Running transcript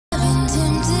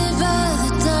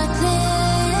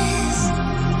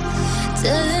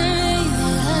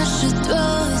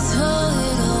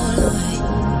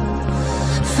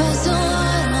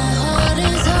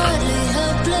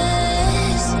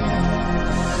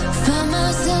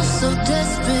so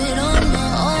desperate on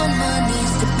my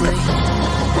knees to break.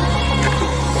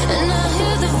 And I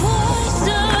hear the voice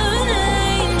of an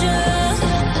angel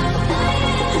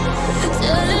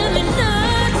telling me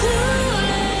not to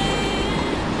leave.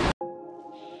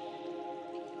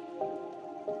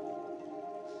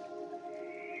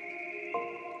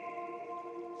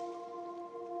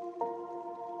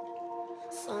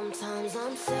 Sometimes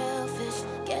I'm selfish,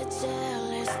 get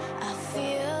jealous, I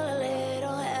feel a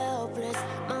little helpless.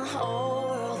 My whole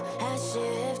world has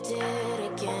shifted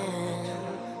again.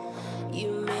 You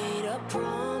made a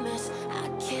promise, I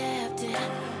kept it.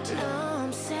 Now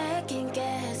I'm second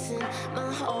guessing.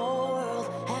 My whole world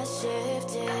has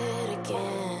shifted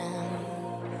again.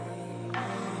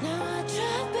 Now I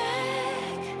drive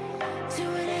back to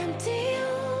an empty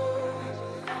room,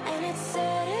 and it's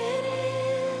setting in.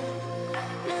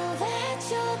 Now that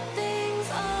your things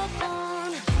are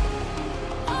gone,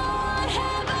 what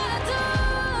have I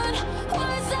done?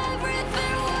 Was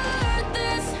everything worth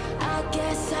this? I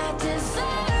guess I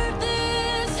deserve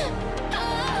this.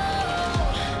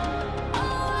 I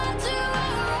do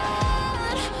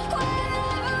run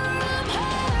whenever I'm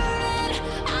hurting.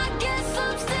 I guess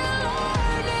I'm still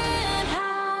learning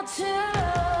how to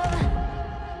love.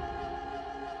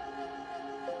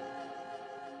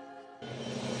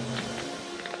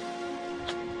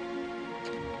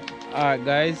 Alright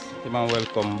guys, man,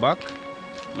 welcome back.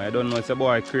 I don't know, it's a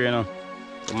boy CRAY now.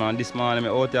 So man, this morning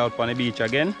I'm out here on the beach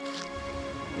again.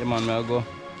 Yeah man, I'll go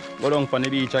down on the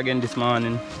beach again this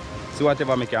morning. See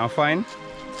whatever I can find.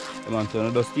 Yeah man,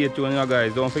 so just stay tuned, you know,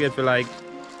 guys. Don't forget to like,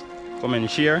 comment,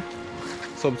 share,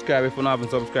 subscribe if you haven't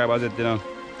subscribed as yet, you know.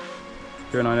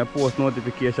 Turn on your post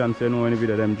notifications so you know when the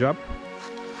video them drop.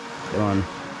 Yeah man,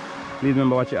 please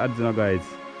remember watch your ads, you know, guys.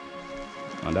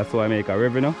 And that's why I make a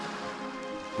revenue.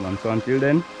 Man, so until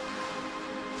then,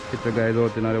 get the guys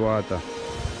out in the water.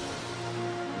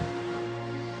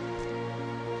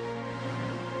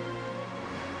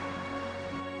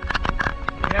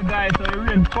 Yeah guys, so the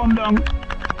rain come down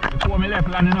before me left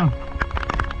land, you know.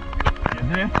 You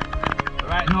see? So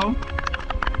right now,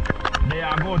 they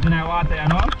are going to the water, you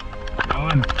know. That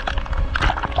one.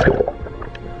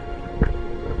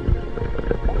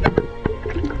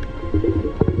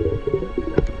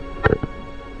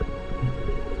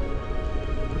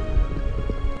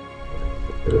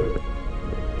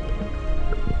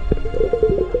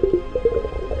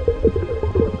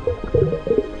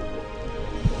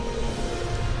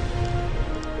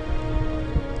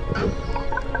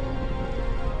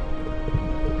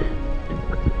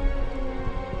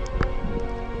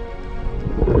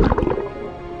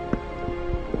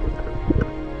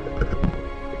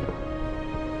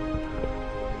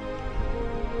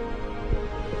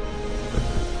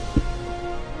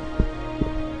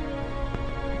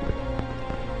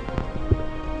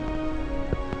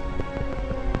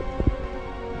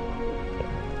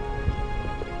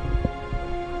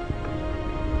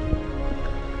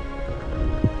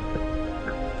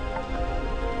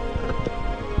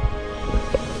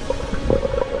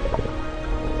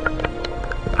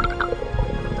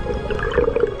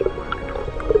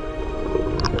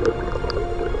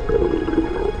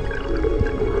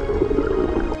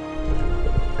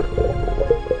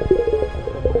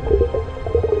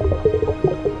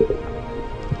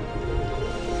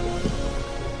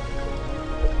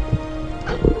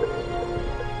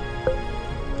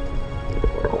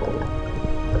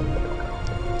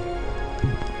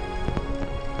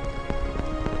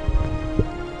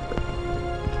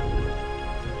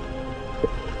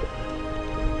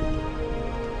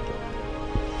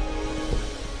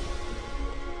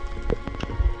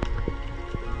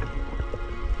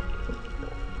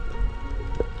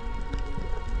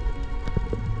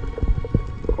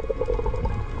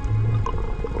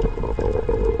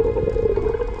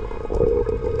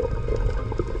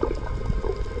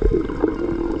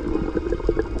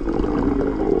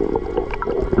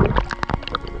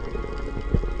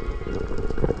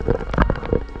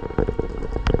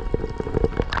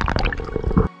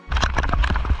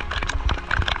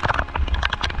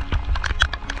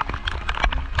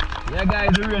 Yeah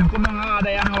guys, the rain come down hard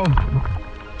there now.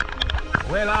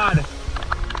 Well hard.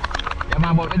 Yeah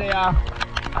man, but there I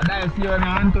dive here in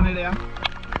Anthony there.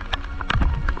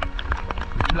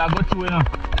 Still I go through, you know.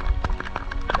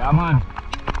 Yeah man.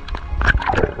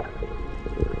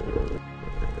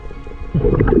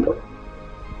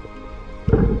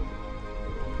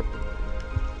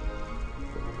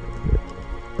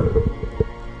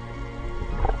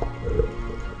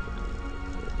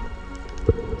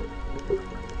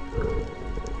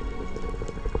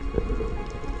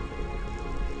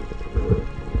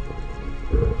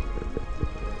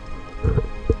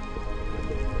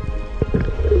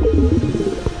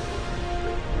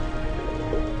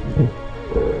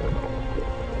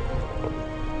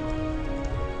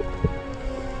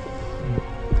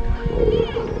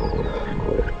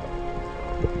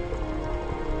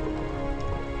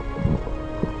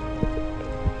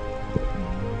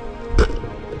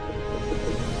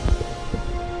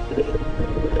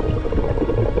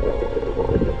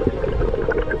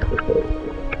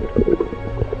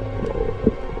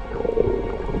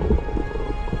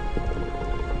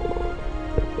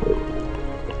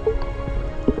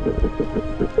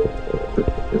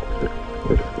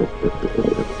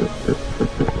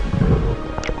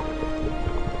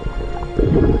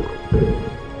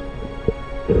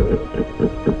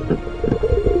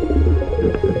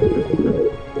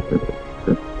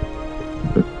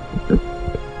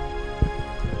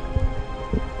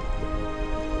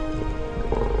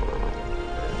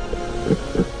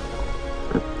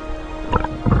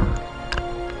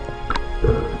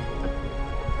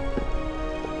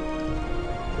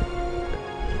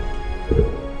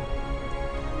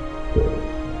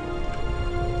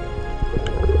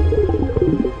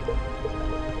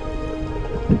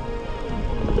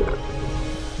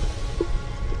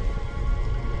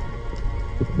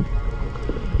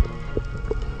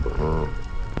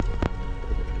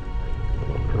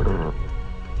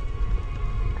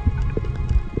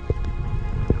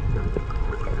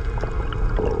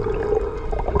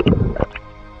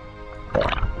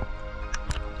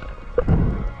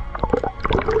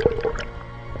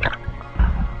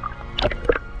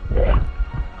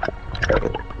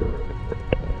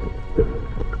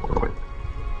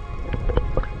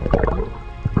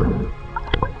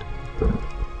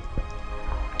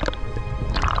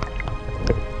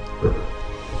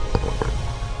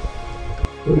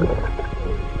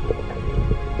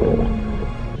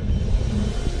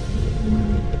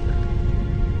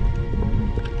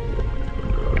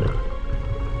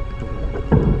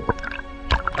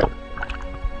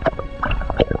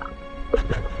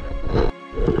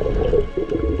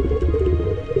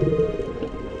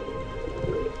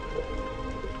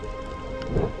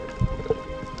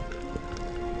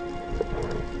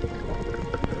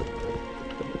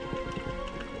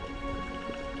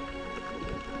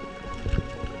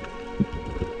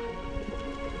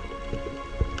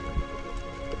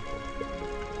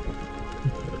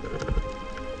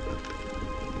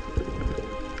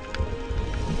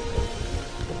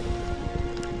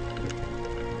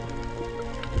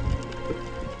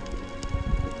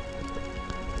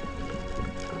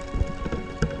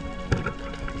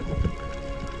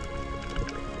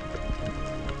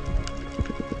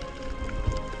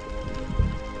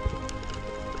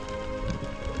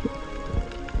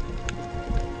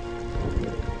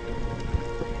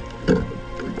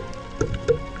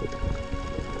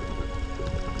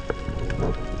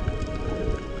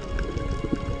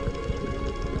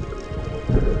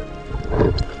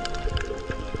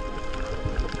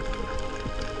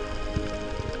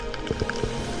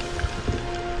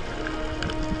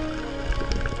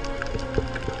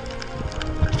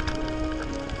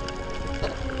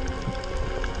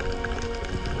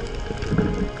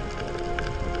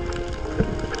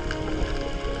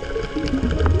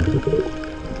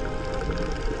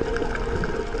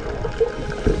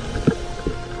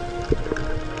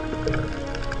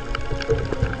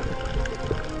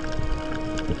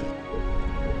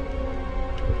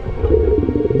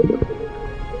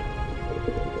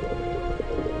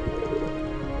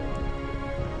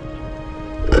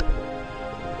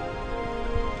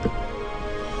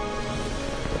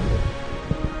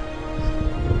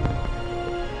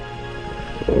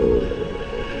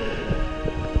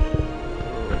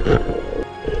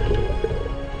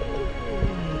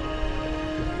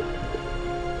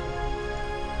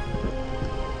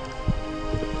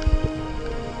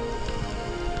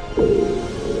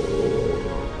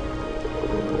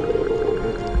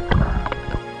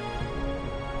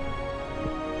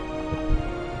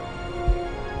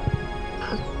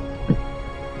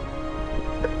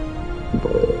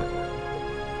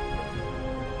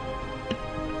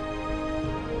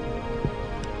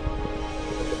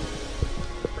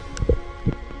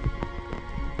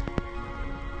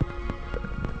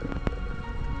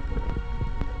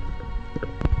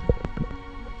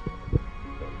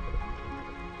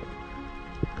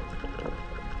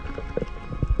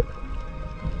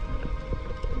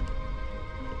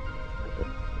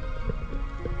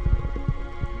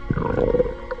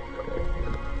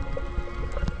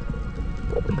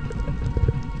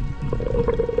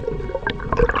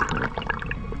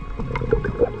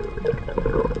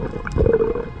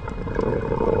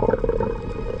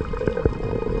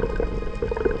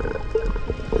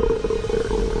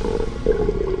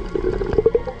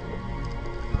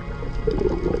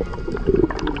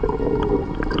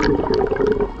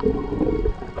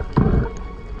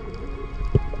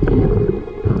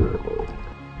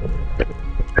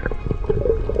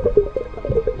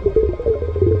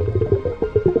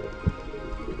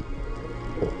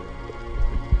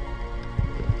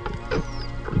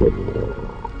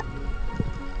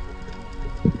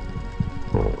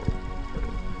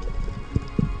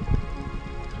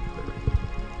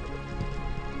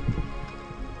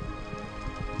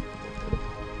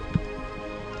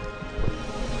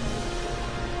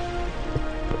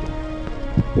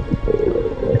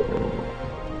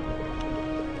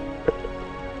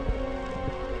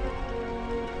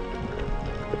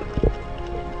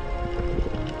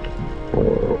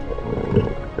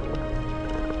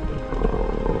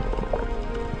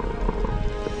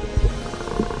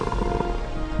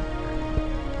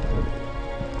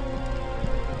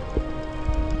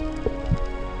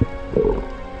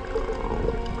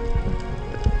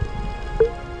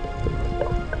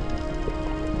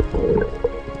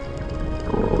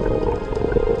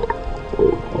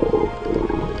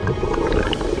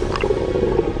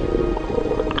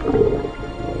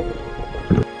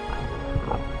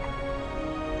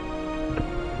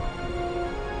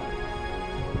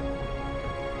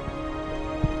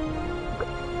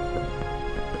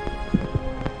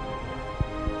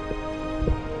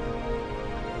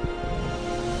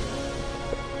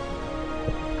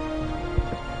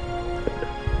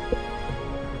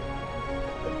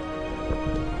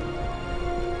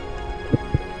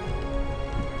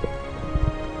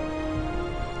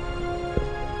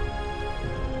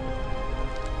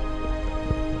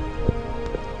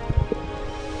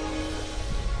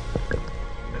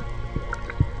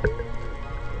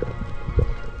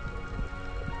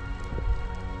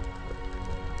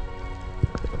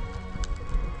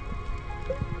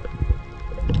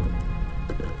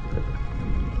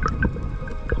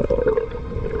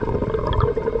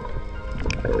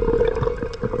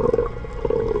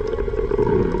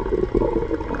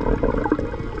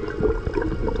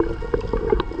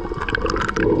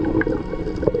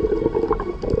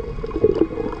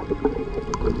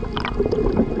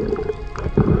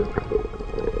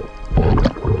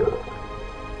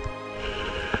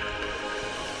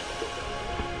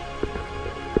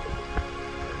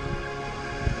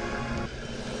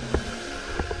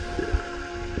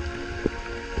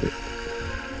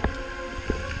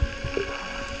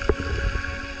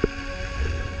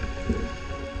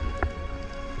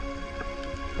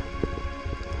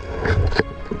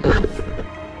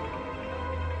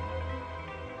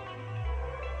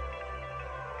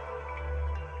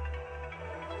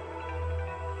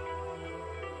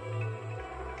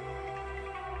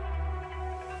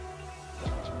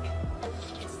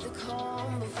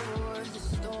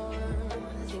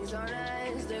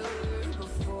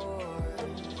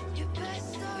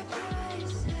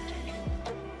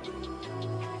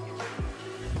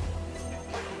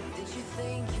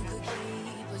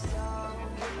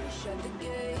 at the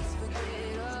gates,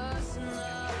 forget us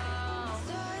now.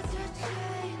 Tides are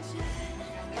changing.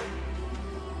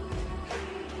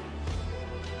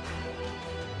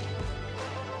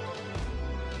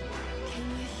 Can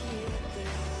you hear the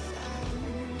sound?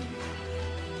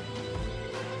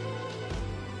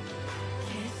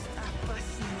 Can't stop us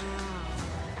now.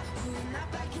 We're not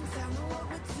back in town, know what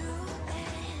we're doing.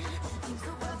 Things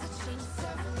are about to change, it's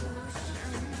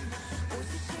evolution.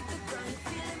 Voices shake the ground,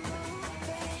 feel it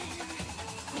moving.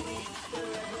 With the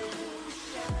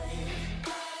revolution.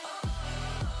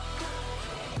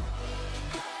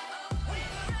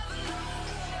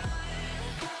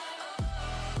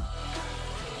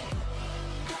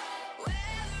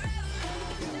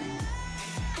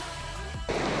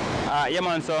 Yeah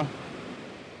man, so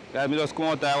guys, me just come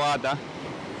out of the water.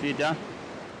 See it, yeah?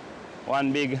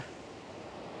 One big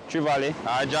trivally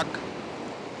or jack.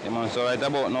 Yeah man, so right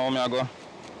about now I go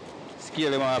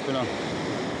scale him off, you know.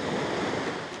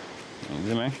 You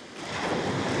see me?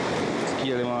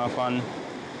 Scale him off and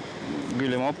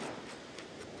grill him up.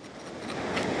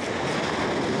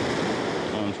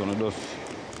 And so I just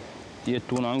take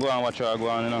tune and go and watch her go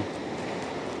on, you know.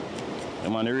 Yeah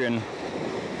man, the rain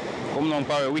come down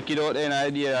for wicked out there in the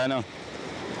idea, you know.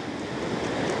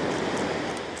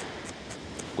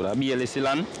 Could have barely still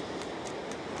on.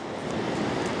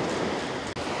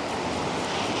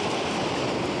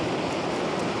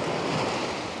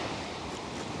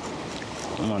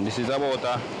 Man, this is about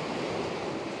a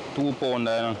 2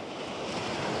 pounder, you know.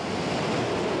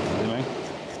 See me?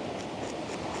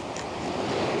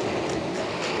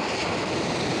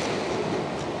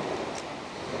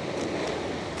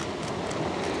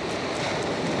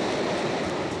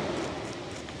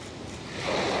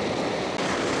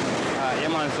 Yeah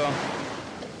man, so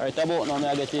right about now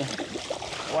I get it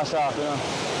wash off, you know.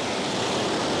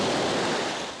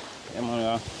 Yeah man,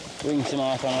 yeah. Rinse him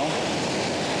off now.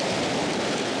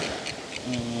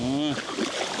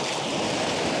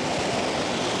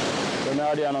 So now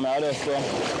I just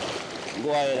go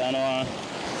ahead and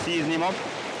season him up.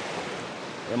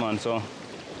 Yeah man, so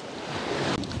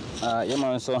yeah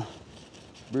man, so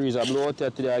breeze a blow out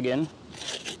here today again.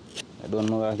 I don't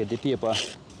know I get the paper.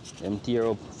 Them tear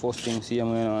up first thing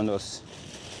same way, you know, and just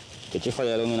get your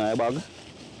fire down in a bag. You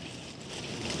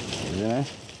see me?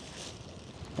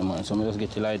 Yeah man, so I just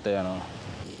get the lighter, you know.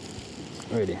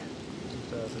 Ready?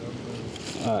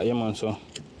 Yeah man, so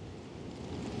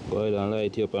go ahead and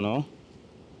light it up, you know.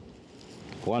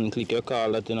 One click you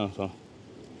call that, you know, so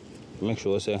make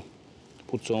sure say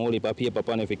put some whole heap of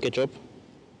paper on if you catch up.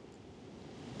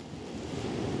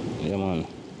 Yeah man.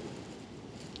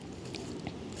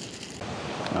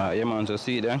 Yeah man, so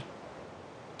see there.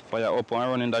 Fire up and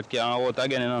running that can out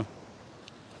again, you know.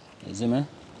 You see me?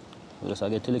 Just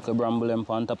get a little bramble lamp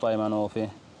on top of him and off.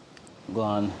 Go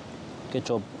and catch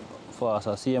up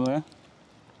fast, same way.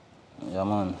 Yeah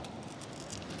man.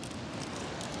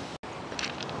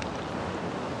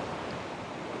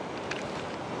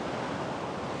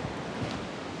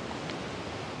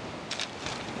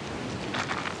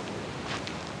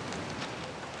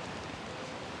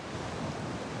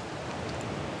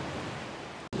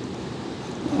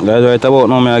 Guys, right about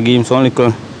now I give him some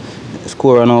little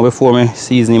score now before me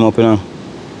season him up, you know.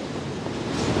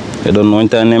 You don't know in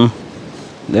time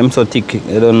them so thick,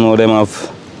 you don't know them have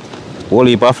whole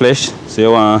heap of flesh, so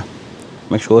you want to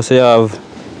make sure so you have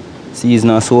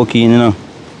seasoner soaking, you know.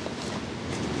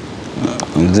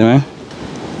 You see me?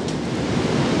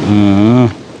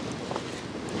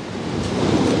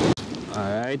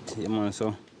 Alright, yeah man,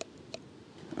 so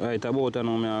right about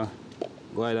now I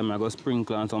go ahead and I go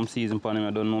sprinkle on some season pan him.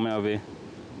 I don't know, I have a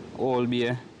whole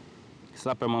beer,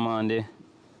 slap him on the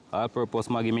all-purpose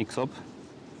Maggi mix up.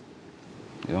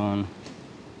 Yeah man.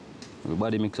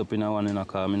 Everybody mix up in a one in a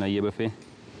car, in a year before.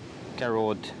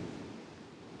 Carrot,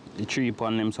 the tree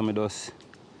pan them, so I just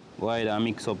go ahead and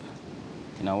mix up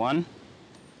in a one.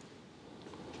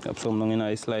 Have some down in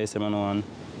a slice them and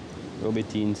rub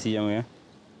it in same way.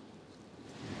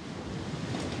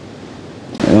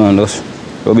 Yeah man, just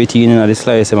rub it in the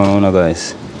slice them and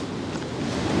guys.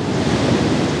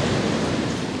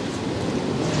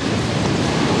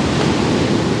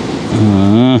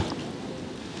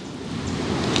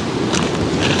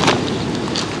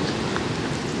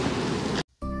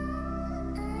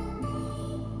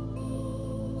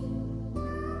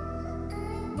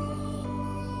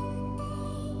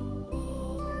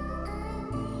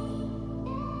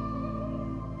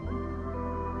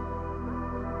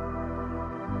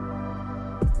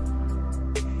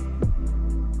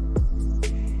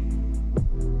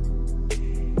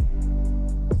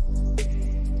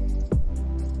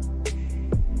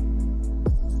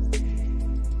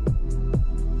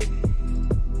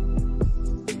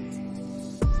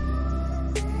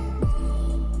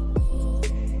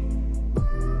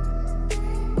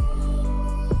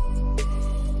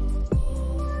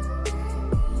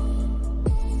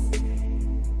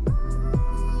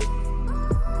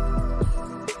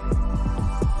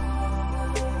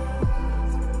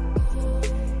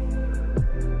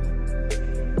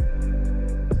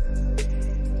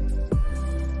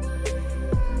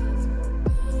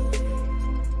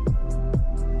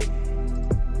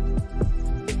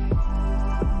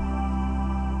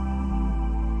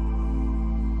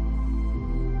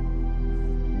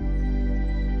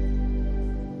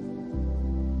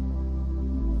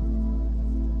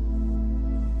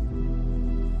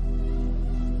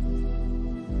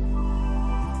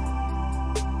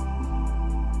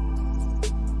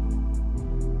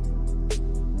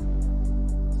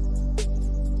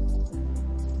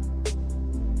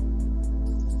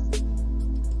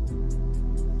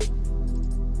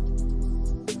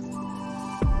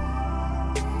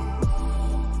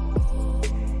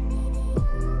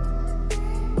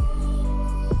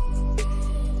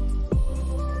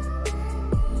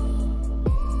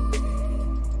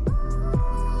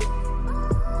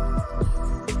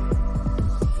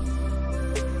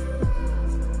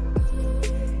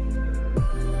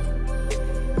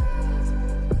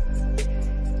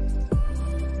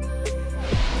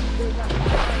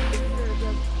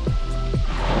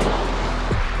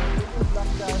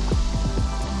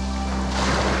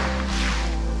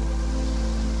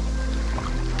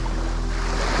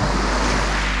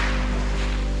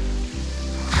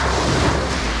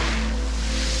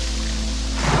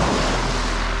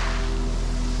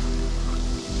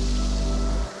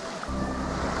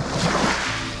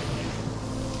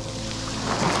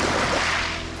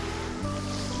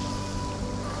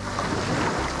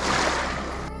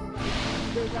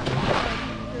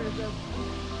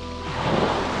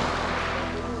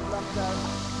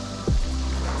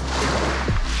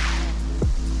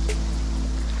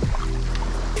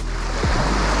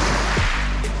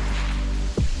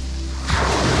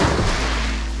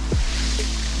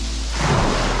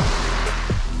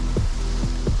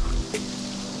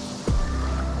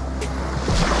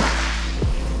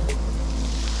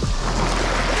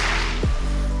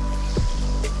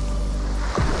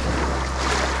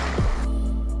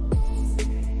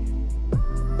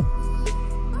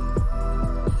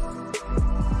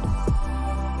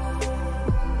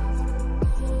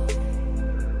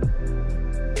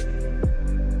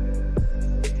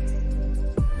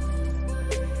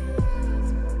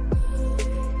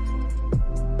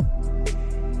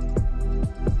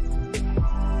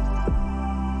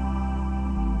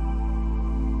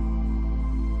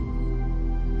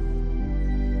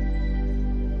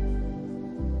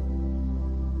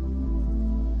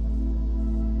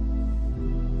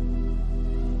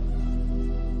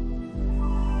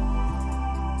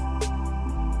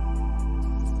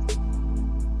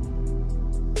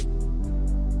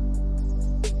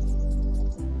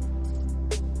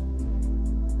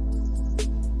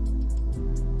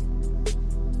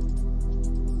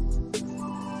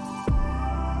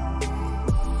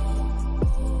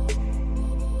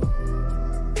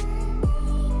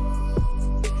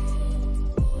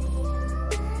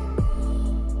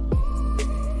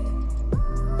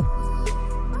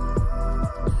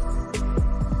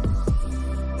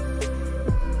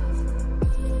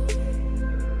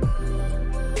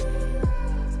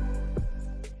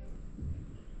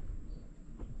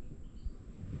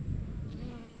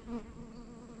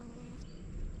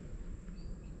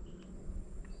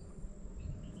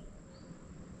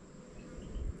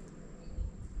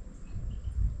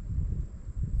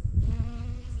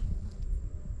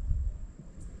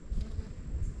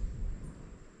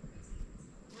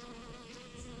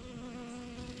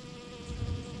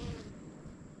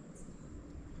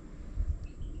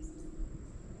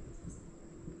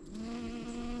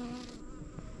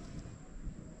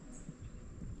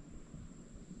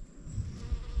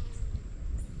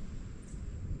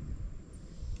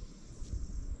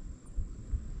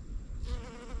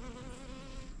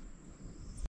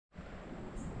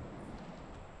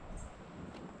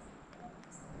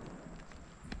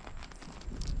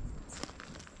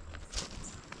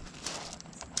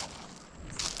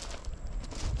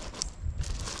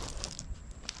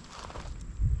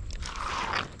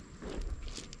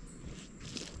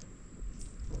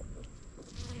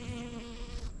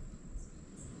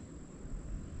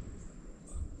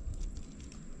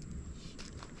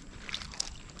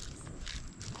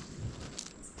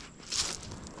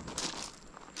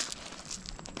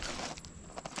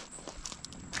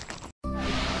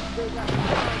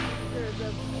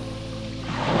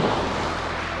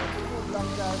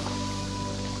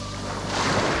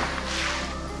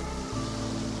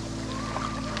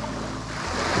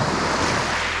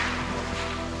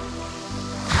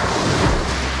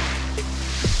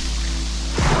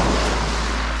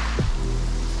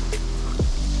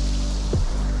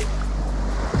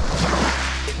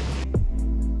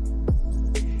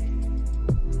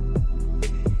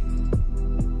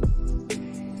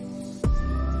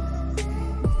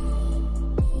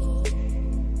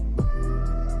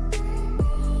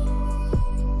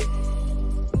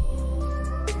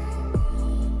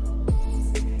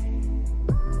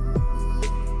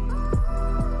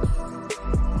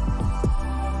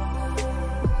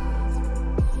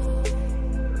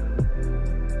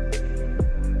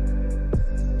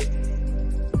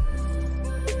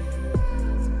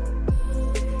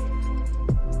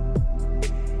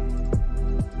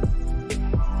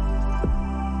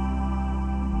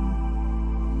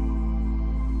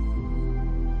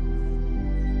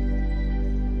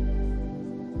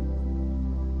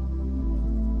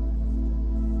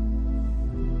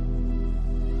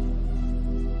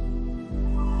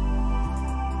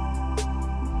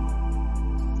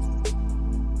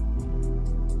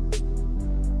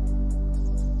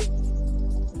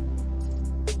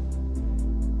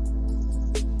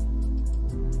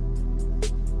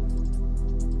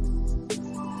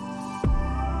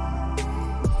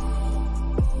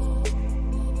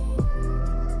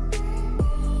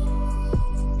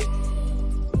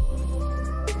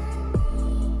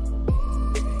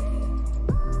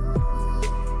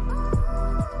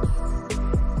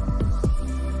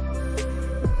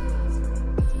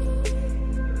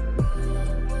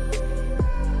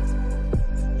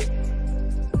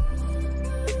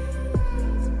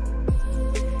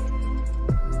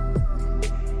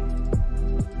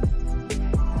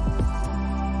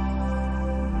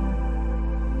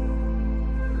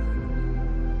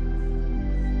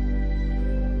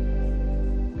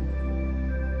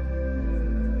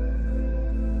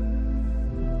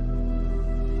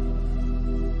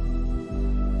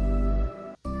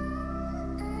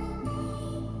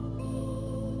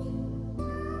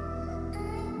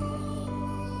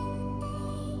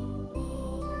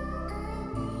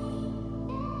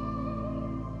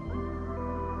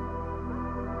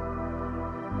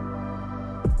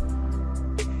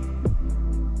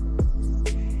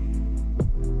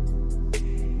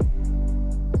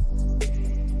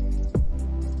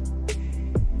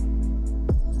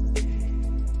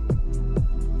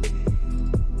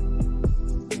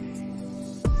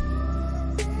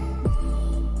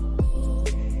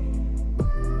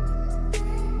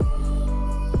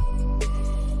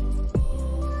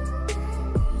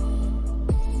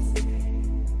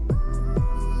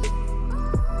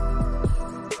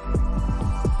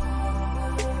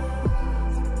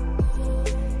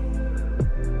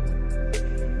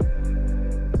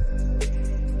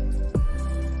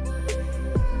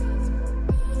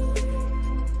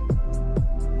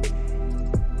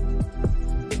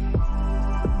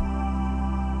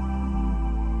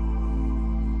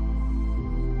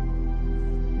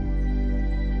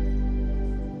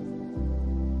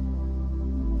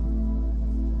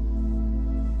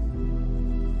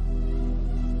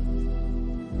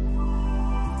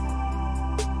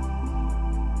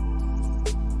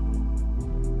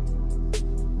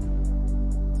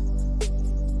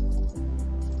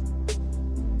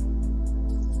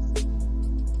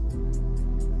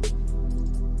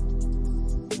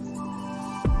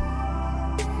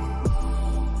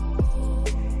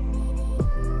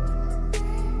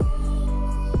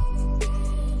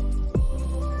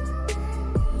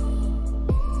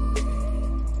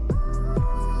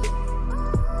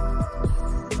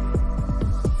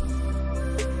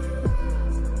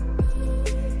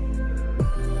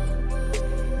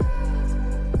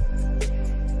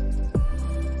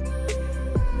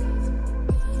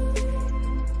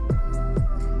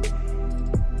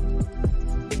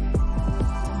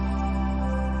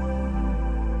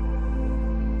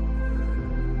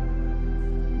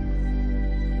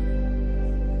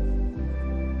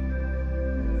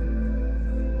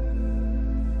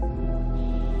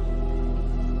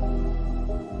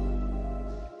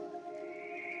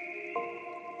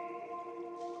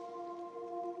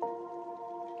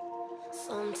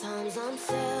 Sometimes I'm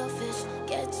selfish,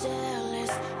 get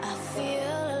jealous. I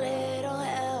feel a little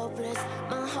helpless.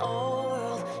 My whole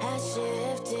world has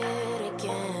shifted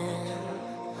again.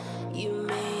 You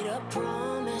made a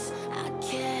promise, I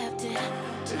kept it.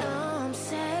 Now I'm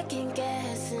second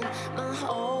guessing. My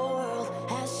whole world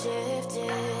has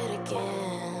shifted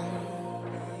again.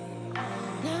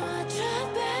 Now I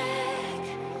drive back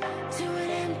to an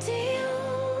empty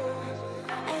room,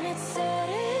 and it's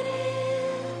setting in.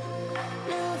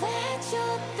 Now that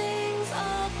your things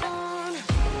are gone,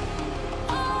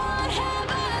 what have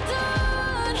I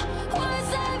done? Was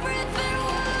everything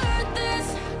worth this?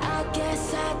 I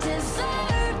guess I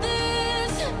deserve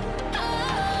this. Oh,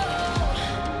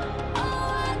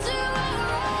 why do I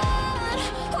run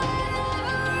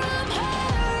whenever I'm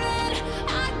hurting?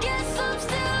 I guess I'm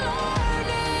still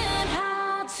learning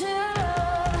how to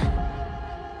love.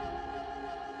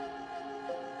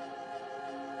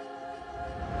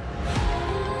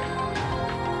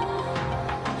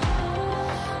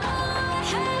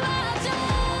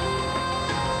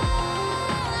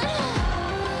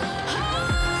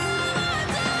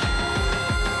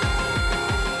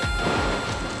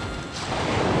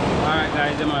 Alright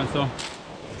guys, yeah, man, so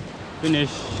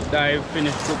finish dive,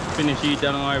 finish cook, finish eat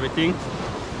and all everything.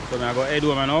 So I'm gonna head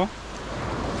home now.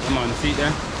 Come on, see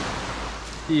there.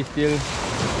 See still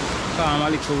calm a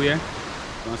little way.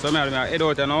 So I'm gonna head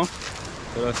out now.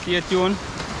 So just stay tuned.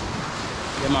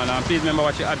 Yeah man, and please remember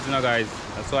watch your ads now guys.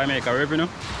 That's how I make a revenue.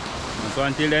 And so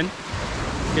until then,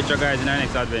 catch you guys in the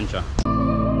next adventure.